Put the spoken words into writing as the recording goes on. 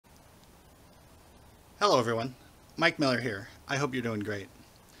Hello everyone, Mike Miller here. I hope you're doing great.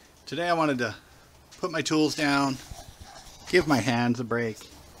 Today I wanted to put my tools down, give my hands a break,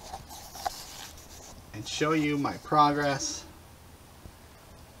 and show you my progress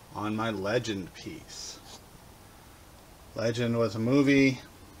on my Legend piece. Legend was a movie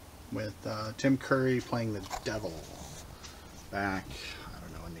with Tim Curry playing the devil back, I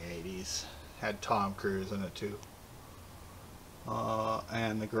don't know, in the 80s. Had Tom Cruise in it too.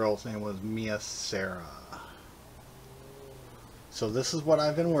 And the girl's name was Mia Sara. So this is what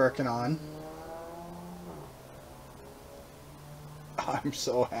I've been working on. I'm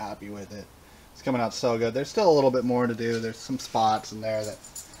so happy with it. It's coming out so good. There's still a little bit more to do. There's some spots in there that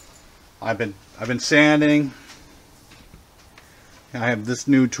I've been sanding. I have this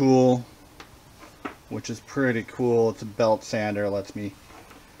new tool, which is pretty cool. It's a belt sander. It lets me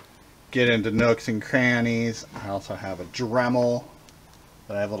get into nooks and crannies. I also have a Dremel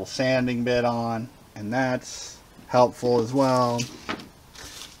that I have a little sanding bit on, and that's helpful as well.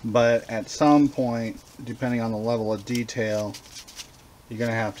 But at some point, depending on the level of detail, you're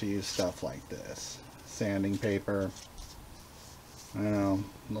gonna have to use stuff like this. Sanding paper, I don't know,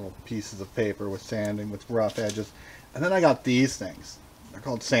 little pieces of paper with sanding with rough edges. And then I got these things. They're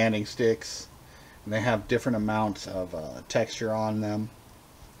called sanding sticks, and they have different amounts of texture on them.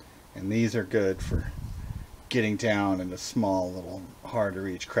 And these are good for getting down into small, little, hard to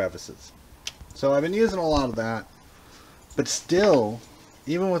reach crevices. So I've been using a lot of that. But still,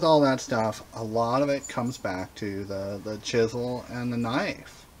 even with all that stuff, a lot of it comes back to the chisel and the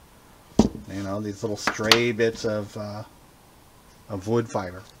knife. You know, these little stray bits of wood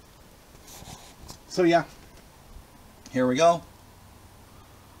fiber. So yeah, here we go.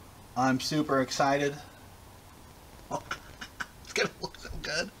 I'm super excited. Oh, it's gonna look so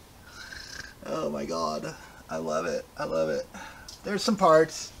good. Oh my god, I love it. I love it. There's some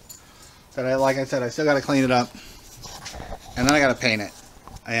parts that like I said, I still got to clean it up, and then I got to paint it.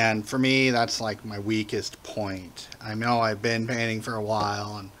 And for me, that's like my weakest point. I know I've been painting for a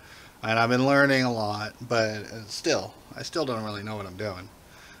while, and I've been learning a lot, but I still don't really know what I'm doing.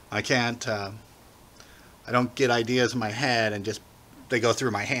 I can't. I don't get ideas in my head and just they go through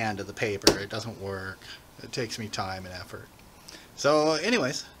my hand to the paper. It doesn't work. It takes me time and effort. So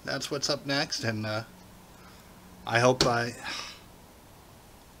anyways, that's what's up next, and I hope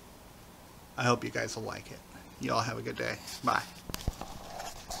you guys will like it. You all have a good day. Bye.